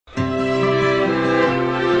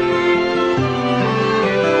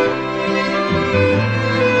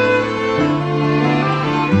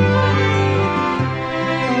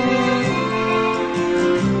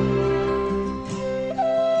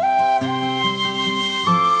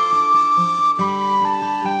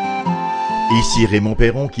Ici Raymond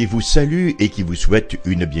Perron qui vous salue et qui vous souhaite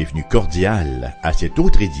une bienvenue cordiale à cette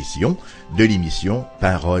autre édition de l'émission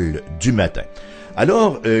Parole du matin.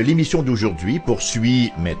 Alors, l'émission d'aujourd'hui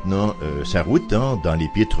poursuit maintenant sa route dans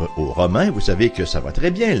l'épître aux Romains. Vous savez que ça va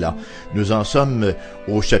très bien là. Nous en sommes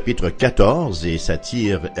au chapitre 14 et ça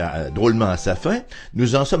tire drôlement à sa fin.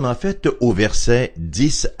 Nous en sommes en fait au verset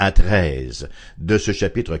 10 à 13 de ce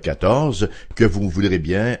chapitre 14 que vous voudrez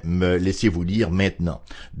bien me laisser vous lire maintenant.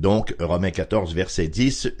 Donc, Romains 14, verset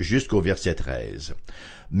 10 jusqu'au verset 13.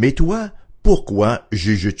 « Mais toi, pourquoi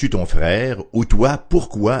juges-tu ton frère, ou toi,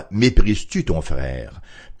 pourquoi méprises-tu ton frère?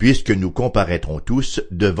 Puisque nous comparaîtrons tous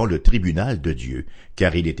devant le tribunal de Dieu.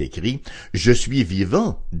 Car il est écrit, « Je suis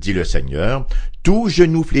vivant, dit le Seigneur, tout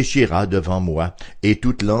genou fléchira devant moi, et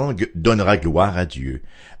toute langue donnera gloire à Dieu.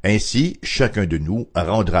 Ainsi, chacun de nous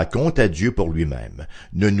rendra compte à Dieu pour lui-même.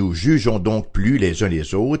 Ne nous jugeons donc plus les uns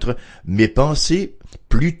les autres, mais pensez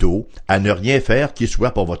plutôt à ne rien faire qui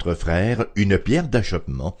soit pour votre frère une pierre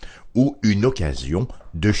d'achoppement ou une occasion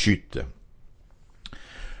de chute. »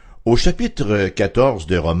 Au chapitre 14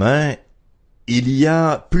 de Romains, il y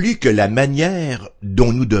a plus que la manière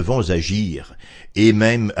dont nous devons agir et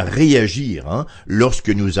même réagir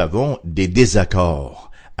lorsque nous avons des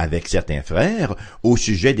désaccords avec certains frères au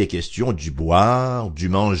sujet des questions du boire, du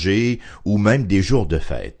manger ou même des jours de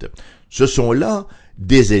fête. Ce sont là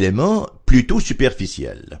des éléments plutôt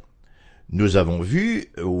superficiels. Nous avons vu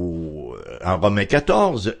en Romains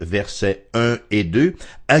 14, versets 1 et 2,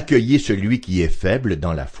 « Accueillez celui qui est faible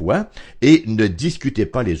dans la foi, et ne discutez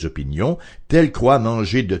pas les opinions, tel croit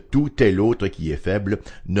manger de tout, tel autre qui est faible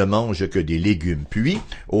ne mange que des légumes. » Puis,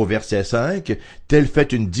 au verset 5, « Tel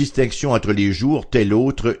fait une distinction entre les jours, tel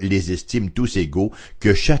autre les estime tous égaux,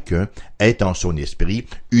 que chacun ait en son esprit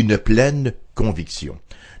une pleine conviction. »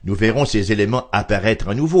 Nous verrons ces éléments apparaître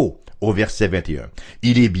à nouveau. Au verset 21, «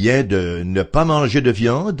 Il est bien de ne pas manger de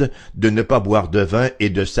viande, de ne pas boire de vin et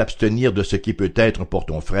de s'abstenir de ce qui peut être pour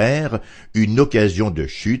ton frère une occasion de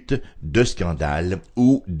chute, de scandale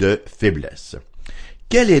ou de faiblesse. »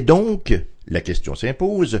 Quel est donc, la question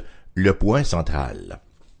s'impose, le point central?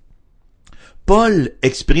 Paul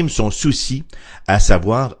exprime son souci, à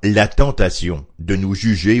savoir la tentation de nous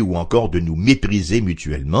juger ou encore de nous mépriser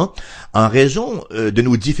mutuellement en raison de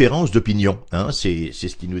nos différences d'opinion. C'est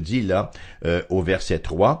ce qu'il nous dit là au verset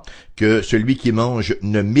 3, que celui qui mange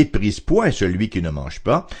ne méprise point celui qui ne mange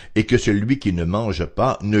pas, et que celui qui ne mange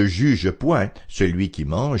pas ne juge point celui qui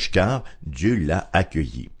mange, car Dieu l'a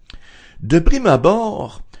accueilli. De prime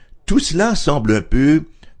abord, tout cela semble un peu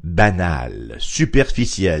banal,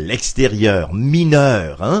 superficiel, extérieur,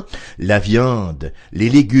 mineur, la viande, les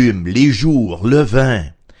légumes, les jours, le vin.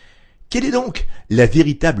 Quelle est donc la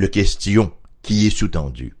véritable question qui est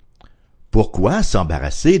sous-tendue? Pourquoi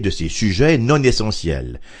s'embarrasser de ces sujets non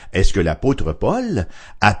essentiels? Est-ce que l'apôtre Paul,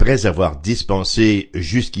 après avoir dispensé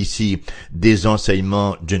jusqu'ici des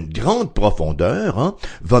enseignements d'une grande profondeur,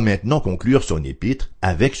 va maintenant conclure son épître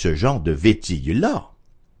avec ce genre de vétille-là?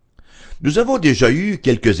 Nous avons déjà eu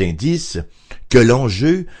quelques indices que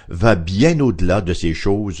l'enjeu va bien au-delà de ces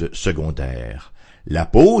choses secondaires.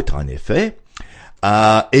 L'apôtre, en effet,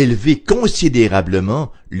 a élevé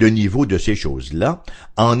considérablement le niveau de ces choses-là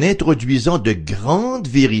en introduisant de grandes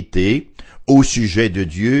vérités au sujet de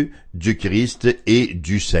Dieu, du Christ et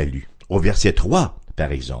du salut. Au verset 3,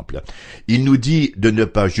 par exemple, il nous dit de ne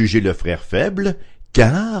pas juger le frère faible,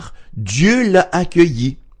 car Dieu l'a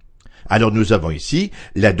accueilli. Alors nous avons ici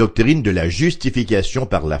la doctrine de la justification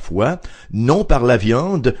par la foi, non par la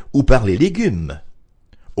viande ou par les légumes.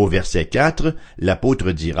 Au verset 4,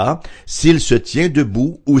 l'apôtre dira, « S'il se tient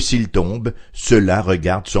debout ou s'il tombe, cela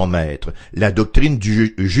regarde son maître. » La doctrine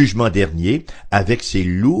du jugement dernier, avec ses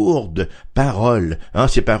lourdes paroles,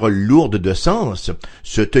 ces paroles lourdes de sens,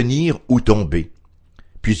 se tenir ou tomber.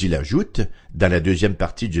 Puis il ajoute, dans la deuxième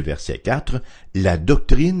partie du verset 4, la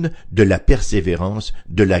doctrine de la persévérance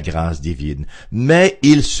de la grâce divine. Mais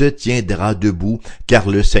il se tiendra debout, car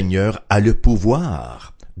le Seigneur a le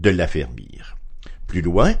pouvoir de l'affermir. Plus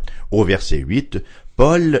loin, au verset 8,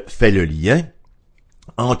 Paul fait le lien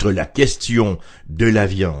entre la question de la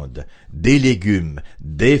viande, des légumes,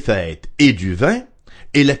 des fêtes et du vin,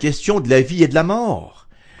 et la question de la vie et de la mort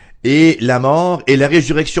et la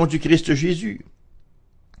résurrection du Christ Jésus.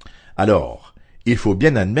 Alors, il faut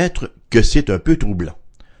bien admettre que c'est un peu troublant.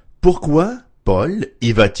 Pourquoi Paul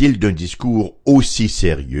y va-t-il d'un discours aussi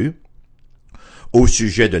sérieux au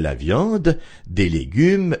sujet de la viande, des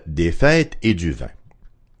légumes, des fêtes et du vin?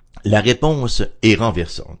 La réponse est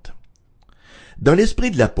renversante. Dans l'esprit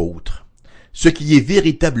de l'apôtre, ce qui est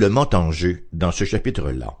véritablement en jeu dans ce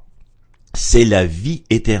chapitre-là, c'est la vie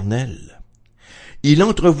éternelle. il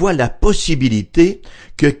entrevoit la possibilité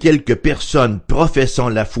que quelques personnes professant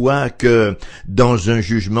la foi que, dans un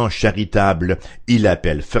jugement charitable, il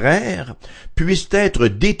appelle frères, puissent être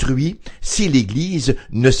détruits si l'Église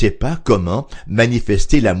ne sait pas comment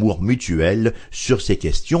manifester l'amour mutuel sur ces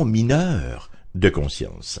questions mineures de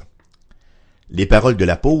conscience. Les paroles de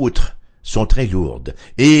l'apôtre sont très lourdes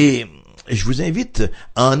et je vous invite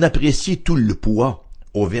à en apprécier tout le poids.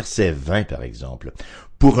 Au verset 20 par exemple,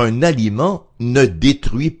 « Pour un aliment ne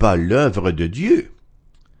détruit pas l'œuvre de Dieu.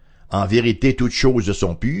 En vérité, toutes choses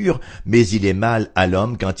sont pures, mais il est mal à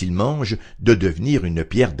l'homme quand il mange de devenir une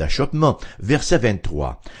pierre d'achoppement. » Verset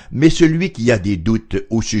 23, « Mais celui qui a des doutes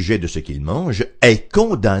au sujet de ce qu'il mange est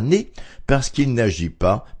condamné parce qu'il n'agit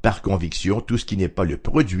pas par conviction. Tout ce qui n'est pas le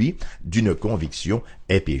produit d'une conviction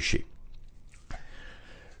est péché. »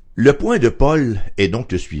 Le point de Paul est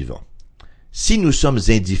donc le suivant. Si nous sommes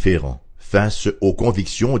indifférents face aux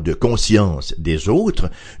convictions de conscience des autres,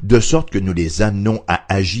 de sorte que nous les amenons à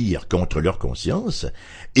agir contre leur conscience,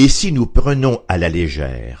 et si nous prenons à la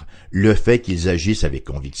légère le fait qu'ils agissent avec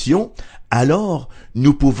conviction, alors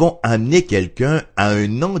nous pouvons amener quelqu'un à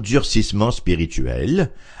un endurcissement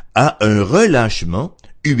spirituel, à un relâchement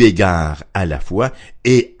eu égard à la foi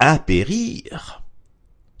et à périr.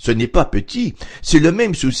 Ce n'est pas petit, c'est le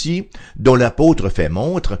même souci dont l'apôtre fait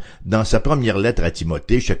montre dans sa première lettre à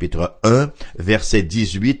Timothée, chapitre 1, versets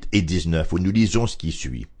 18 et 19, où nous lisons ce qui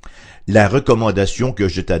suit. « La recommandation que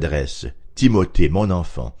je t'adresse, Timothée, mon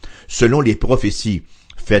enfant, selon les prophéties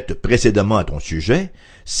faites précédemment à ton sujet,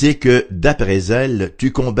 c'est que, d'après elles,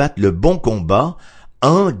 tu combattes le bon combat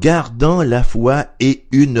en gardant la foi et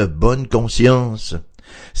une bonne conscience. »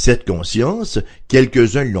 Cette conscience,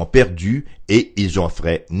 quelques-uns l'ont perdue et ils ont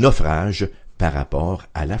fait naufrage par rapport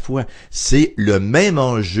à la foi. C'est le même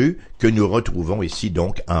enjeu que nous retrouvons ici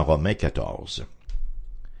donc en Romains 14.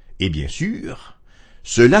 Et bien sûr,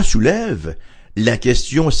 cela soulève la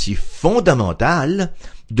question si fondamentale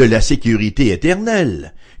de la sécurité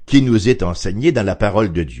éternelle qui nous est enseignée dans la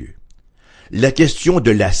parole de Dieu. La question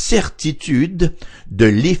de la certitude de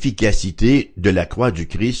l'efficacité de la croix du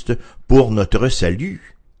Christ pour notre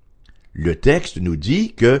salut. Le texte nous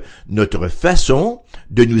dit que notre façon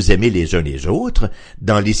de nous aimer les uns les autres,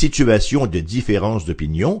 dans les situations de différence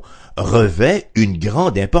d'opinion, revêt une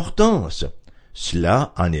grande importance.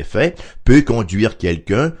 Cela, en effet, peut conduire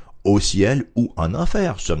quelqu'un au ciel ou en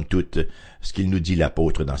enfer, somme toute, ce qu'il nous dit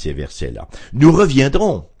l'apôtre dans ces versets-là. Nous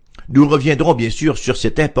reviendrons bien sûr sur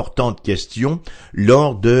cette importante question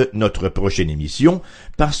lors de notre prochaine émission,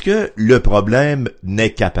 parce que le problème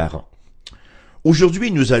n'est qu'apparent.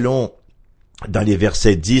 Aujourd'hui, nous allons, dans les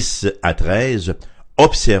versets 10 à 13,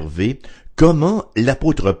 observer comment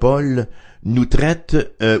l'apôtre Paul nous traite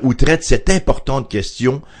cette importante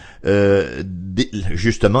question,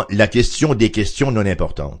 justement la question des questions non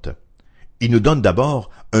importantes. Il nous donne d'abord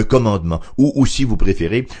un commandement, ou si vous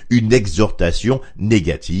préférez, une exhortation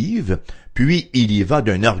négative, puis il y va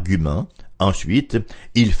d'un argument. Ensuite,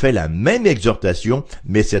 il fait la même exhortation,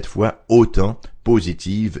 mais cette fois autant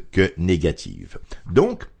positive que négative.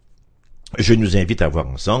 Donc, je nous invite à voir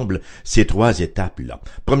ensemble ces trois étapes-là.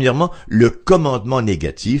 Premièrement, le commandement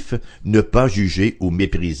négatif, ne pas juger ou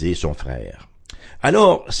mépriser son frère.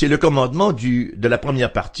 Alors, c'est le commandement de la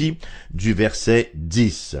première partie du verset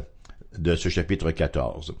 10. De ce chapitre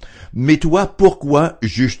 14. « Mais toi, pourquoi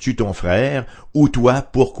juges-tu ton frère? Ou toi,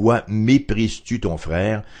 pourquoi méprises-tu ton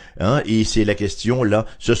frère? » Et c'est la question là,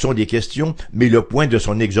 ce sont des questions, mais le point de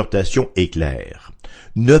son exhortation est clair.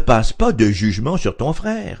 Ne passe pas de jugement sur ton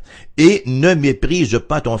frère et ne méprise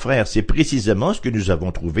pas ton frère. C'est précisément ce que nous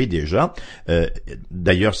avons trouvé déjà.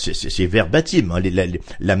 D'ailleurs, c'est verbatim,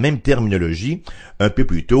 la même terminologie un peu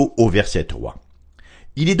plus tôt au verset 3.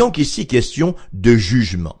 Il est donc ici question de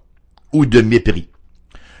jugement ou de mépris.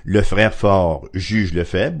 Le frère fort juge le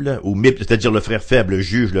faible, c'est-à-dire le frère faible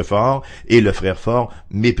juge le fort, et le frère fort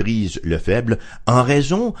méprise le faible, en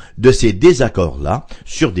raison de ces désaccords-là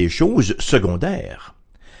sur des choses secondaires.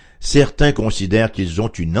 Certains considèrent qu'ils ont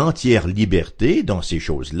une entière liberté dans ces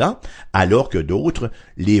choses-là, alors que d'autres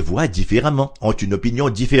les voient différemment, ont une opinion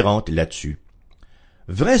différente là-dessus.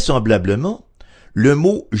 Vraisemblablement, le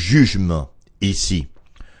mot « jugement » ici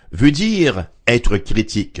veut dire être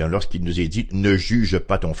critique, lorsqu'il nous est dit « ne juge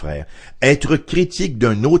pas ton frère ». Être critique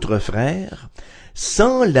d'un autre frère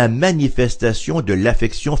sans la manifestation de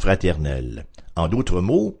l'affection fraternelle. En d'autres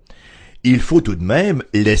mots, il faut tout de même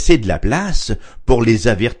laisser de la place pour les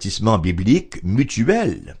avertissements bibliques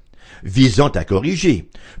mutuels. visant à corriger,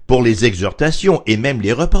 pour les exhortations et même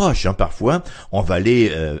les reproches. Parfois, on va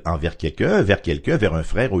aller vers quelqu'un, vers un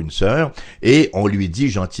frère ou une sœur, et on lui dit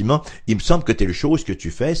gentiment, il me semble que telle chose que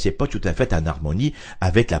tu fais, c'est pas tout à fait en harmonie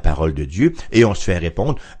avec la parole de Dieu, et on se fait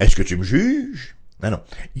répondre, est-ce que tu me juges? Non.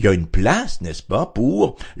 Il y a une place, n'est-ce pas,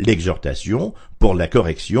 pour l'exhortation, pour la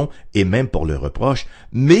correction et même pour le reproche,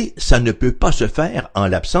 mais ça ne peut pas se faire en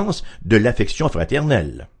l'absence de l'affection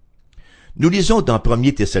fraternelle. Nous lisons dans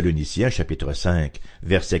 1 Thessaloniciens, chapitre 5,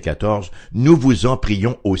 verset 14, « Nous vous en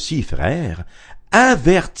prions aussi, frères,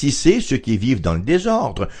 avertissez ceux qui vivent dans le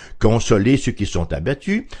désordre, consolez ceux qui sont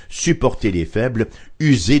abattus, supportez les faibles,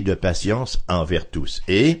 usez de patience envers tous. »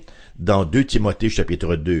 Et dans 2 Timothée,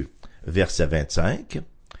 chapitre 2, verset 25,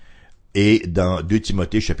 et dans 2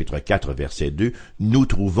 Timothée chapitre 4 verset 2, nous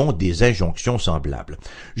trouvons des injonctions semblables.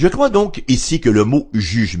 Je crois donc ici que le mot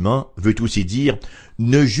jugement veut aussi dire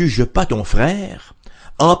ne juge pas ton frère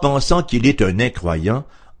en pensant qu'il est un incroyant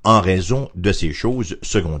en raison de ces choses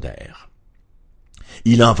secondaires.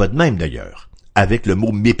 Il en va de même d'ailleurs avec le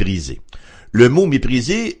mot mépriser. Le mot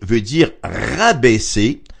mépriser veut dire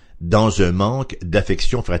rabaisser dans un manque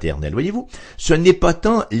d'affection fraternelle. Voyez-vous, ce n'est pas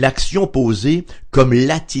tant l'action posée comme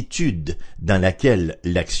l'attitude dans laquelle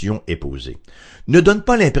l'action est posée. Ne donne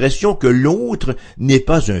pas l'impression que l'autre n'est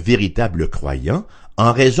pas un véritable croyant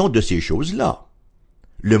en raison de ces choses-là.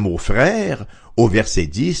 Le mot frère, au verset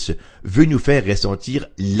 10, veut nous faire ressentir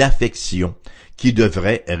l'affection qui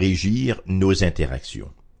devrait régir nos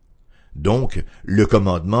interactions. Donc, le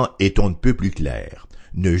commandement est on ne peut plus clair.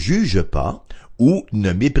 Ne juge pas, ou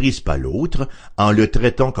ne méprise pas l'autre en le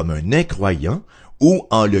traitant comme un incroyant ou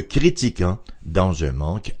en le critiquant dans un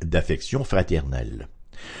manque d'affection fraternelle.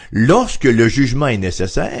 Lorsque le jugement est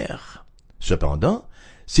nécessaire, cependant,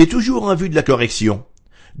 c'est toujours en vue de la correction,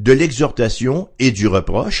 de l'exhortation et du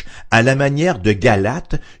reproche à la manière de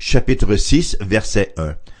Galates, chapitre 6, verset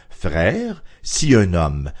 1. « Frères, si un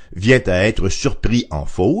homme vient à être surpris en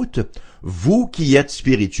faute, vous qui êtes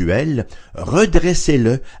spirituels,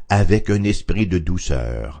 redressez-le avec un esprit de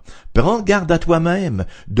douceur. Prends garde à toi-même,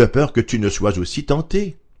 de peur que tu ne sois aussi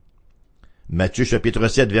tenté. » Matthieu chapitre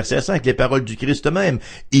 7, verset 5, les paroles du Christ même.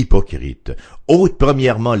 « Hypocrite, ôte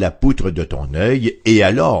premièrement la poutre de ton œil, et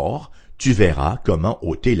alors tu verras comment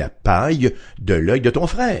ôter la paille de l'œil de ton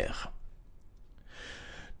frère. »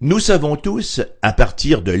 Nous savons tous, à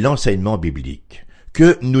partir de l'enseignement biblique,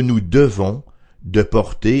 que nous nous devons de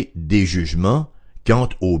porter des jugements quant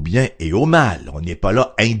au bien et au mal. On n'est pas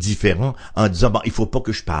là indifférent en disant « il faut pas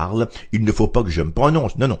que je parle, il ne faut pas que je me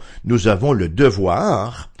prononce ». Non, nous avons le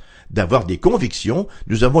devoir d'avoir des convictions,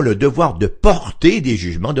 nous avons le devoir de porter des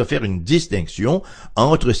jugements, de faire une distinction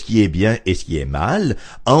entre ce qui est bien et ce qui est mal,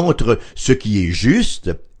 entre ce qui est juste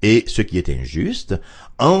et ce qui est injuste,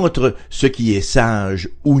 entre ce qui est sage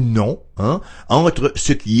ou non, entre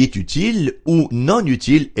ce qui est utile ou non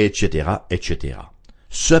utile, etc., etc.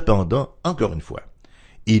 Cependant, encore une fois,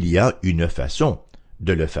 il y a une façon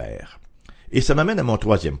de le faire. Et ça m'amène à mon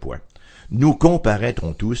troisième point. Nous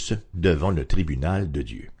comparaîtrons tous devant le tribunal de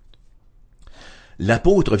Dieu.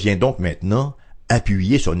 L'apôtre vient donc maintenant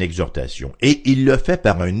appuyer son exhortation, et il le fait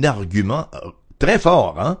par un argument très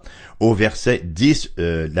fort, au verset 10,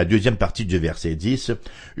 la deuxième partie du verset 10,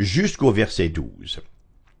 jusqu'au verset 12.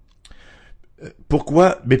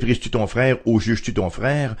 Pourquoi méprises-tu ton frère ou juges-tu ton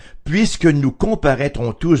frère, puisque nous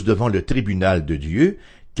comparaîtrons tous devant le tribunal de Dieu,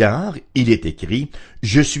 car il est écrit, «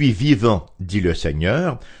 Je suis vivant, dit le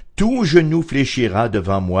Seigneur, tout genou fléchira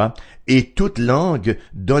devant moi, et toute langue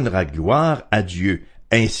donnera gloire à Dieu.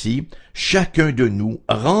 Ainsi, chacun de nous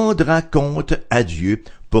rendra compte à Dieu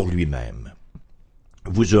pour lui-même. »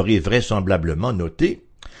 Vous aurez vraisemblablement noté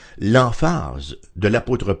l'emphase de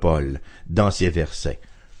l'apôtre Paul dans ces versets.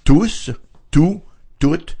 Tous, tout,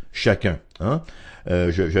 toutes, chacun.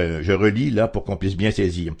 Je relis là pour qu'on puisse bien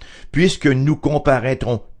saisir. « Puisque nous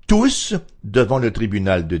comparaîtrons tous devant le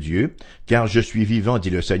tribunal de Dieu, car je suis vivant, dit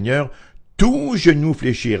le Seigneur, tout genou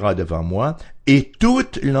fléchira devant moi, et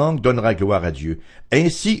toute langue donnera gloire à Dieu.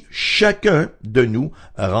 Ainsi, chacun de nous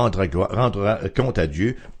rendra compte à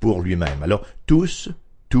Dieu pour lui-même. » Alors, tous,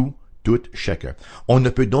 tout, toutes, chacun. On ne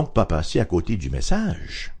peut donc pas passer à côté du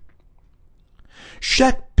message.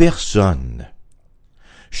 Chaque personne,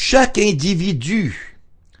 chaque individu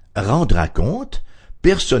rendra compte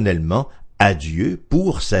personnellement à Dieu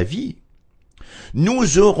pour sa vie.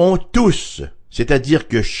 Nous aurons tous, c'est-à-dire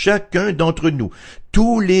que chacun d'entre nous,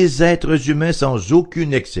 tous les êtres humains sans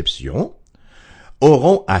aucune exception,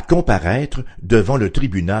 auront à comparaître devant le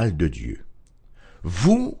tribunal de Dieu.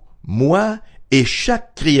 Vous, moi et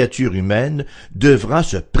chaque créature humaine devra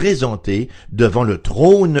se présenter devant le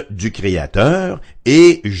trône du Créateur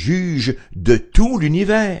et juge de tout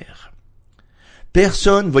l'univers.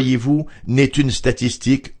 Personne, voyez-vous, n'est une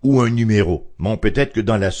statistique ou un numéro. Bon, peut-être que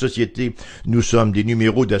dans la société, nous sommes des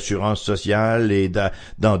numéros d'assurance sociale et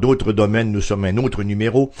dans d'autres domaines, nous sommes un autre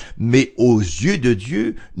numéro, mais aux yeux de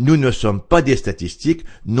Dieu, nous ne sommes pas des statistiques,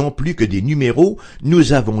 non plus que des numéros.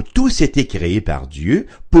 Nous avons tous été créés par Dieu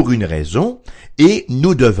pour une raison et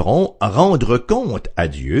nous devrons rendre compte à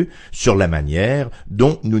Dieu sur la manière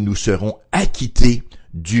dont nous nous serons acquittés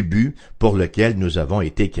du but pour lequel nous avons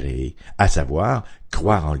été créés, à savoir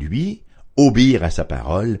croire en lui, obéir à sa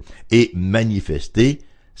parole et manifester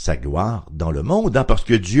sa gloire dans le monde, parce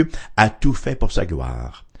que Dieu a tout fait pour sa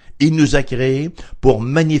gloire. Il nous a créés pour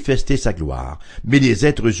manifester sa gloire, mais les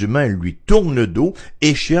êtres humains lui tournent le dos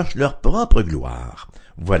et cherchent leur propre gloire.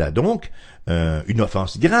 Voilà donc une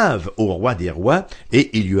offense grave au roi des rois, et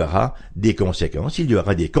il y aura des conséquences, il y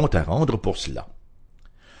aura des comptes à rendre pour cela.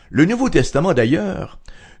 Le Nouveau Testament, d'ailleurs,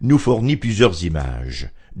 nous fournit plusieurs images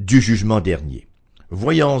du jugement dernier.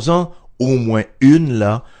 Voyons-en au moins une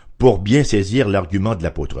là pour bien saisir l'argument de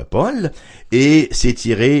l'apôtre Paul, et c'est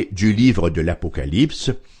tiré du livre de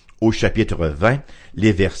l'Apocalypse au chapitre 20,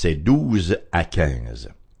 les versets 12 à 15.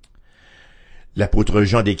 L'apôtre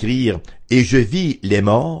Jean d'écrire « Et je vis les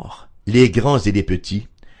morts, les grands et les petits,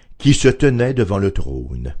 qui se tenaient devant le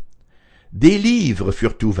trône. Des livres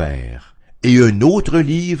furent ouverts, et un autre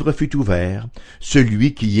livre fut ouvert,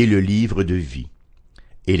 celui qui est le livre de vie.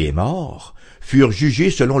 Et les morts furent jugés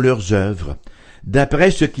selon leurs œuvres, d'après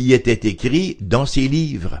ce qui était écrit dans ces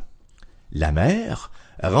livres. La mer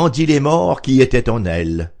rendit les morts qui étaient en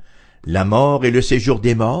elle. La mort et le séjour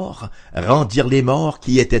des morts rendirent les morts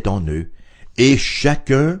qui étaient en eux, et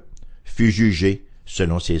chacun fut jugé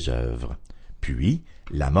selon ses œuvres. Puis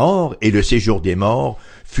la mort et le séjour des morts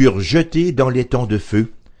furent jetés dans l'étang de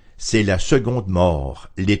feu. C'est la seconde mort,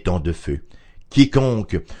 l'étang de feu.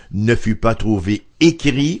 Quiconque ne fut pas trouvé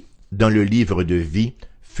écrit dans le livre de vie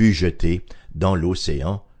fut jeté dans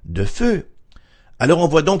l'océan de feu. Alors on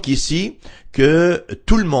voit donc ici que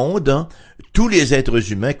tout le monde, tous les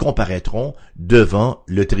êtres humains comparaîtront devant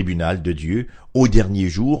le tribunal de Dieu au dernier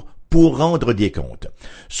jour pour rendre des comptes.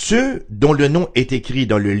 Ceux dont le nom est écrit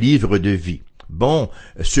dans le livre de vie, bon,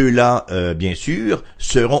 ceux-là, bien sûr,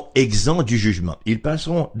 seront exempts du jugement. Ils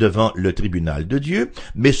passeront devant le tribunal de Dieu,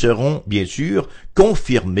 mais seront, bien sûr,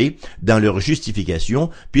 confirmés dans leur justification,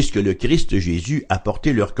 puisque le Christ Jésus a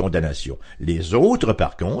porté leur condamnation. Les autres,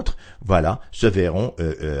 par contre, voilà, se verront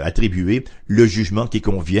attribuer le jugement qui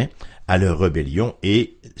convient à leur rébellion,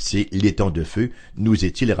 et c'est l'étang de feu, nous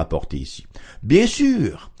est-il rapporté ici. Bien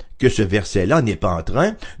sûr que ce verset-là n'est pas en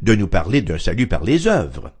train de nous parler d'un salut par les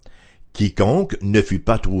œuvres. Quiconque ne fut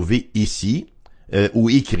pas trouvé ici ou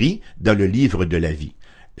écrit dans le livre de la vie.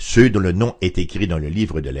 Ceux dont le nom est écrit dans le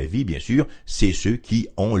livre de la vie, bien sûr, c'est ceux qui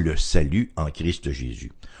ont le salut en Christ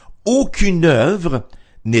Jésus. Aucune œuvre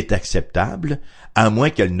n'est acceptable à moins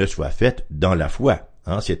qu'elle ne soit faite dans la foi.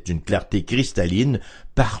 C'est une clarté cristalline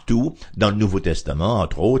partout dans le Nouveau Testament,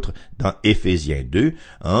 entre autres dans Éphésiens 2.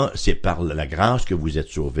 C'est par la grâce que vous êtes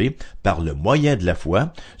sauvés, par le moyen de la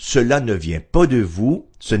foi. Cela ne vient pas de vous,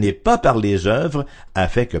 ce n'est pas par les œuvres,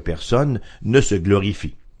 afin que personne ne se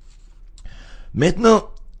glorifie. Maintenant,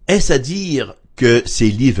 est-ce à dire que ces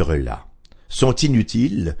livres-là sont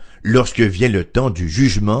inutiles lorsque vient le temps du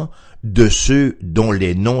jugement de ceux dont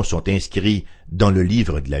les noms sont inscrits dans le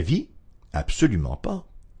livre de la vie? Absolument pas.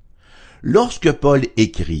 Lorsque Paul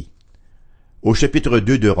écrit au chapitre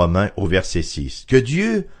 2 de Romains au verset 6 que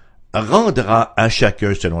Dieu rendra à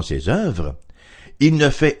chacun selon ses œuvres, il ne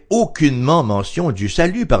fait aucunement mention du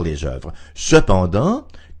salut par les œuvres, cependant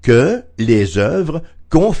que les œuvres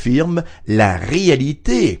confirment la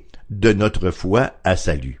réalité de notre foi à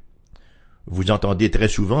salut. Vous entendez très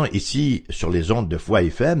souvent ici, sur les ondes de Foi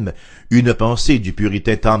FM, une pensée du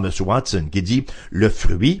puritain Thomas Watson qui dit « Le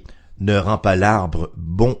fruit ne rend pas l'arbre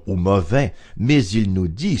bon ou mauvais, mais il nous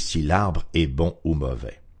dit si l'arbre est bon ou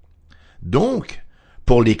mauvais. » Donc,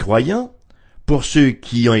 pour les croyants, pour ceux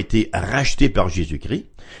qui ont été rachetés par Jésus-Christ,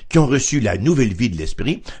 qui ont reçu la nouvelle vie de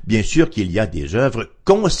l'Esprit, bien sûr qu'il y a des œuvres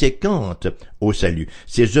conséquentes au salut.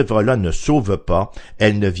 Ces œuvres-là ne sauvent pas,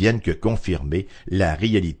 elles ne viennent que confirmer la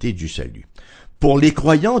réalité du salut. Pour les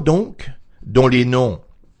croyants donc, dont les noms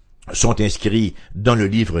sont inscrits dans le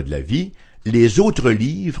livre de la vie, les autres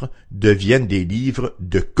livres deviennent des livres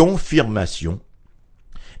de confirmation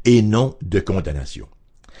et non de condamnation.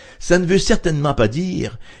 Ça ne veut certainement pas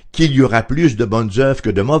dire qu'il y aura plus de bonnes œuvres que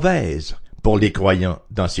de mauvaises pour les croyants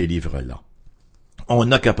dans ces livres-là. On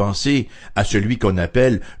n'a qu'à penser à celui qu'on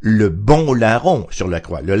appelle le bon larron sur la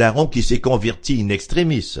croix, le larron qui s'est converti in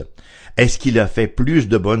extremis. Est-ce qu'il a fait plus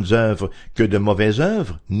de bonnes œuvres que de mauvaises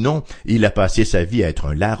œuvres? Non, il a passé sa vie à être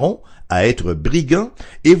un larron, à être brigand,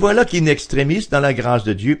 et voilà qu'in extremis, dans la grâce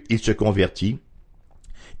de Dieu, il se convertit.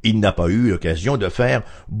 Il n'a pas eu l'occasion de faire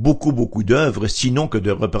beaucoup d'œuvres, sinon que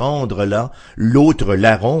de reprendre là l'autre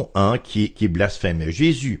larron qui blasphémait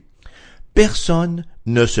Jésus. Personne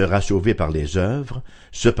ne sera sauvé par les œuvres,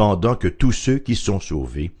 cependant que tous ceux qui sont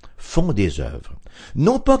sauvés font des œuvres.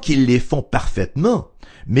 Non pas qu'ils les font parfaitement,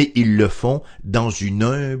 mais ils le font dans une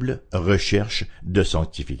humble recherche de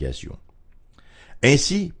sanctification.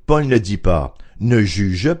 Ainsi, Paul ne dit pas « ne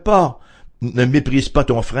juge pas », ne méprise pas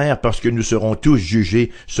ton frère parce que nous serons tous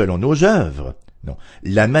jugés selon nos œuvres. Non.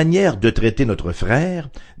 La manière de traiter notre frère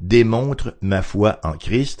démontre ma foi en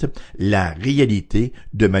Christ, la réalité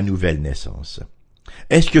de ma nouvelle naissance.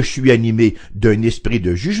 Est-ce que je suis animé d'un esprit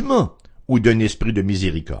de jugement ou d'un esprit de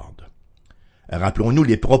miséricorde? Rappelons-nous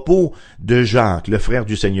les propos de Jacques, le frère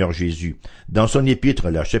du Seigneur Jésus, dans son épître,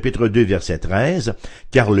 là, chapitre 2, verset 13,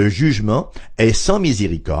 « Car le jugement est sans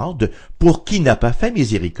miséricorde pour qui n'a pas fait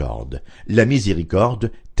miséricorde. La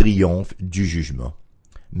miséricorde triomphe du jugement. »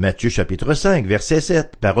 Matthieu chapitre 5, verset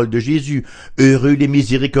 7, parole de Jésus, « Heureux les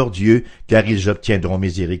miséricordieux, car ils obtiendront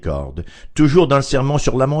miséricorde. » Toujours dans le sermon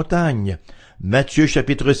sur la montagne. Matthieu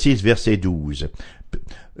chapitre 6, verset 12,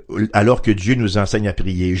 alors que Dieu nous enseigne à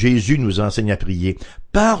prier, Jésus nous enseigne à prier,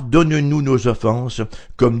 « Pardonne-nous nos offenses,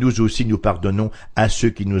 comme nous aussi nous pardonnons à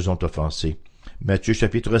ceux qui nous ont offensés. » Matthieu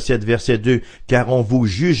chapitre 7, verset 2, « Car on vous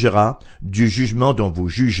jugera du jugement dont vous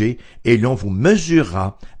jugez, et l'on vous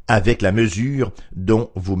mesurera avec la mesure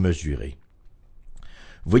dont vous mesurez. »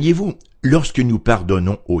 Voyez-vous, lorsque nous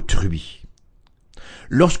pardonnons autrui,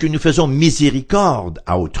 lorsque nous faisons miséricorde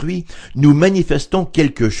à autrui, nous manifestons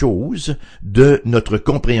quelque chose de notre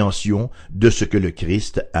compréhension de ce que le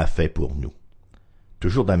Christ a fait pour nous.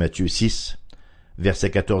 Toujours dans Matthieu 6,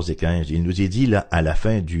 versets 14 et 15, il nous est dit là, à la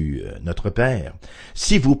fin du Notre Père, «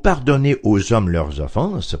 Si vous pardonnez aux hommes leurs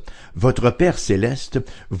offenses, votre Père céleste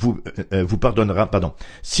vous pardonnera,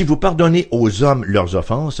 si vous pardonnez aux hommes leurs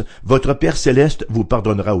offenses, votre Père céleste vous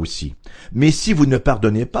pardonnera aussi. Mais si vous ne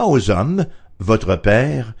pardonnez pas aux hommes, votre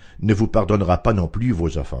Père ne vous pardonnera pas non plus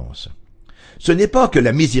vos offenses. » Ce n'est pas que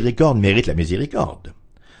la miséricorde mérite la miséricorde.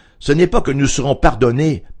 Ce n'est pas que nous serons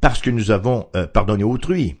pardonnés parce que nous avons pardonné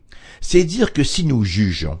autrui. C'est dire que si nous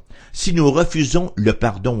jugeons, si nous refusons le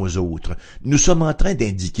pardon aux autres, nous sommes en train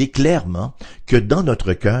d'indiquer clairement que dans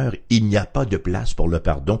notre cœur, il n'y a pas de place pour le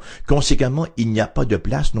pardon. Conséquemment, il n'y a pas de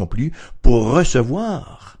place non plus pour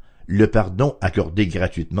recevoir le pardon accordé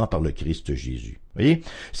gratuitement par le Christ Jésus. Voyez?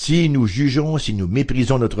 Si nous jugeons, si nous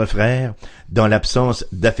méprisons notre frère, dans l'absence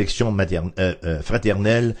d'affection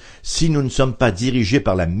fraternelle, si nous ne sommes pas dirigés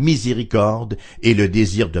par la miséricorde et le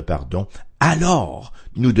désir de pardon, alors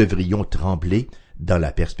nous devrions trembler dans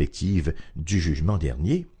la perspective du jugement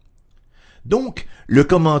dernier. Donc, le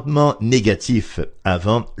commandement négatif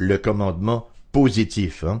avant le commandement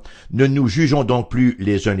positif. Ne nous jugeons donc plus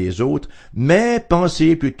les uns les autres, mais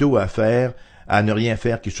pensez plutôt à ne rien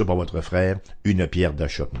faire qui soit pour votre frère une pierre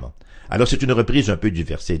d'achoppement. Alors c'est une reprise un peu du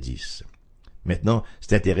verset 10. Maintenant,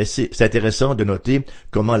 c'est intéressant de noter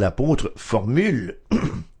comment l'apôtre formule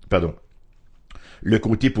le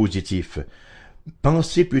côté positif.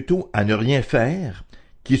 Pensez plutôt à ne rien faire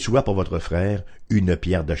qui soit pour votre frère une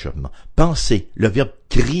pierre d'achoppement. Pensez, le verbe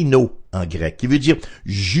krino en grec, qui veut dire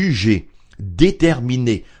juger,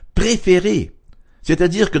 déterminer, préférer.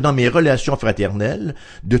 C'est-à-dire que dans mes relations fraternelles,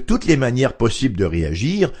 de toutes les manières possibles de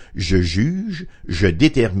réagir, je juge, je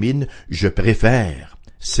détermine, je préfère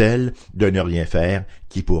celle de ne rien faire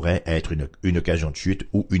qui pourrait être une occasion de chute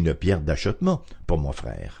ou une pierre d'achoppement pour mon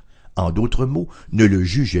frère. En d'autres mots, ne le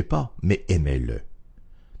jugez pas, mais aimez-le.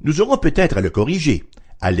 Nous aurons peut-être à le corriger,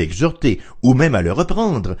 à l'exhorter ou même à le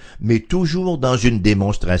reprendre, mais toujours dans une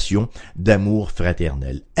démonstration d'amour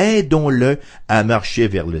fraternel. Aidons-le à marcher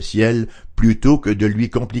vers le ciel plutôt que de lui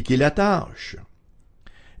compliquer la tâche.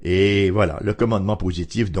 Et voilà, le commandement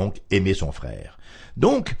positif, donc, aimer son frère.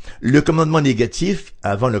 Donc, le commandement négatif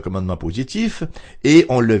avant le commandement positif, et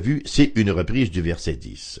on l'a vu, c'est une reprise du verset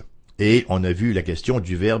 10. Et on a vu la question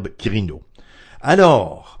du verbe krino.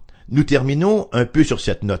 Alors, nous terminons un peu sur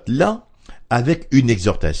cette note-là, avec une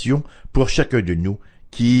exhortation pour chacun de nous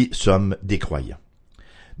qui sommes des croyants.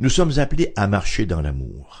 Nous sommes appelés à marcher dans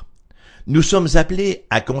l'amour. Nous sommes appelés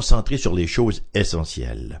à concentrer sur les choses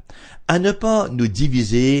essentielles, à ne pas nous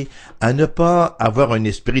diviser, à ne pas avoir un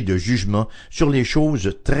esprit de jugement sur les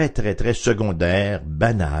choses très secondaires,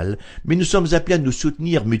 banales, mais nous sommes appelés à nous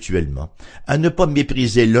soutenir mutuellement, à ne pas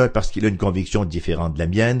mépriser l'un parce qu'il a une conviction différente de la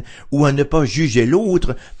mienne, ou à ne pas juger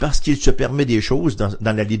l'autre parce qu'il se permet des choses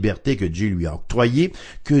dans la liberté que Dieu lui a octroyée,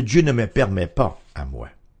 que Dieu ne me permet pas à moi.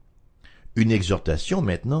 Une exhortation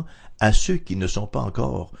maintenant à ceux qui ne sont pas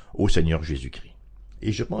encore au Seigneur Jésus-Christ.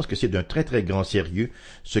 Et je pense que c'est d'un très grand sérieux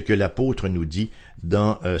ce que l'apôtre nous dit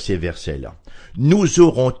dans ces versets-là. Nous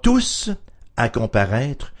aurons tous à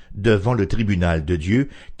comparaître devant le tribunal de Dieu,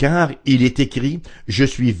 car il est écrit, « Je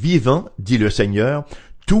suis vivant, dit le Seigneur,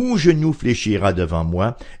 tout genou fléchira devant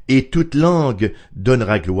moi, et toute langue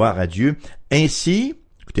donnera gloire à Dieu. Ainsi,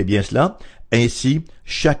 écoutez bien cela, ainsi,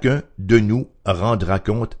 chacun de nous rendra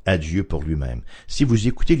compte à Dieu pour lui-même. » Si vous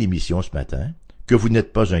écoutez l'émission ce matin, que vous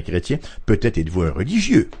n'êtes pas un chrétien, peut-être êtes-vous un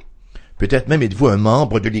religieux. Peut-être même êtes-vous un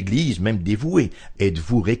membre de l'Église, même dévoué.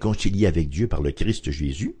 Êtes-vous réconcilié avec Dieu par le Christ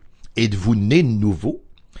Jésus? Êtes-vous né de nouveau?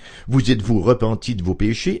 Vous êtes-vous repenti de vos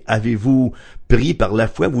péchés? Avez-vous pris par la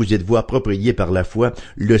foi? Vous êtes-vous approprié par la foi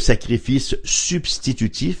le sacrifice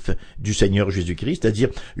substitutif du Seigneur Jésus-Christ, c'est-à-dire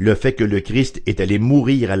le fait que le Christ est allé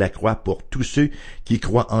mourir à la croix pour tous ceux qui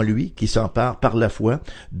croient en lui, qui s'emparent par la foi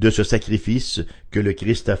de ce sacrifice que le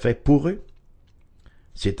Christ a fait pour eux?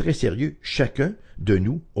 C'est très sérieux. Chacun de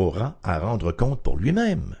nous aura à rendre compte pour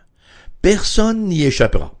lui-même. Personne n'y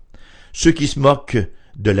échappera. Ceux qui se moquent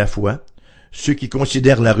de la foi, ceux qui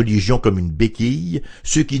considèrent la religion comme une béquille,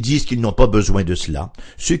 ceux qui disent qu'ils n'ont pas besoin de cela,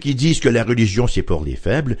 ceux qui disent que la religion c'est pour les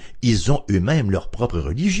faibles, ils ont eux-mêmes leur propre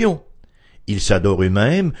religion. Ils s'adorent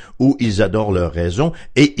eux-mêmes ou ils adorent leur raison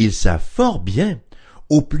et ils savent fort bien,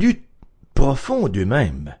 au plus profond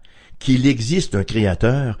d'eux-mêmes, qu'il existe un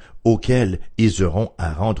Créateur auquel ils auront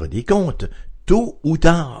à rendre des comptes, tôt ou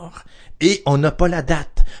tard. Et on n'a pas la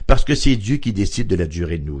date, parce que c'est Dieu qui décide de la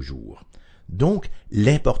durée de nos jours. Donc,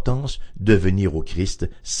 l'importance de venir au Christ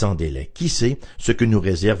sans délai. Qui sait ce que nous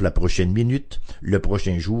réserve la prochaine minute, le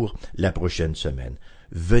prochain jour, la prochaine semaine?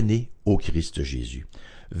 Venez au Christ Jésus.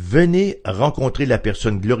 Venez rencontrer la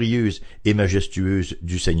personne glorieuse et majestueuse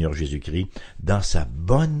du Seigneur Jésus-Christ dans sa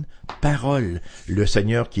bonne parole. Le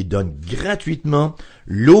Seigneur qui donne gratuitement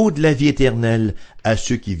l'eau de la vie éternelle à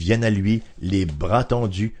ceux qui viennent à lui, les bras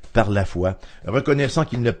tendus par la foi, reconnaissant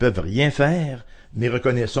qu'ils ne peuvent rien faire, mais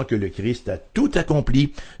reconnaissant que le Christ a tout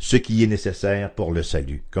accompli ce qui est nécessaire pour le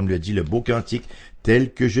salut. Comme le dit le beau cantique, «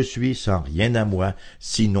 Tel que je suis, sans rien à moi,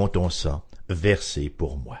 sinon ton sang versé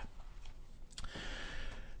pour moi. »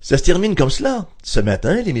 Ça se termine comme cela. Ce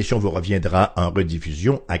matin, l'émission vous reviendra en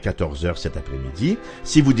rediffusion à 14h cet après-midi.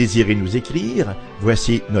 Si vous désirez nous écrire,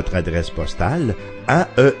 voici notre adresse postale,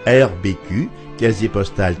 AERBQ, casier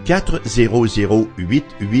postal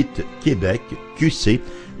 40088 Québec, QC,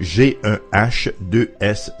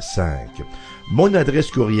 G1H2S5. Mon adresse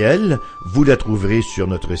courriel, vous la trouverez sur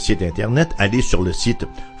notre site internet. Allez sur le site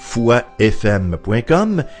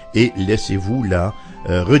foifm.com et laissez-vous là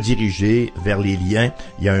rediriger vers les liens.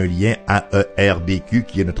 Il y a un lien AERBQ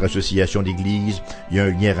qui est notre association d'église. Il y a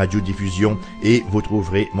un lien radiodiffusion et vous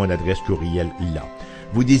trouverez mon adresse courriel là.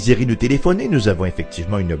 Vous désirez nous téléphoner, nous avons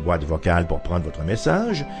effectivement une boîte vocale pour prendre votre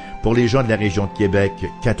message. Pour les gens de la région de Québec,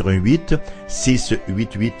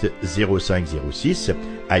 418-688-0506.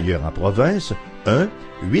 Ailleurs en province,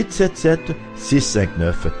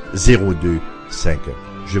 1-877-659-0251.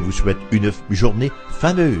 Je vous souhaite une journée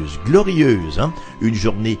fameuse, glorieuse, une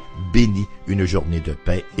journée bénie, une journée de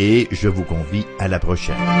paix et je vous convie à la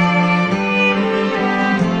prochaine.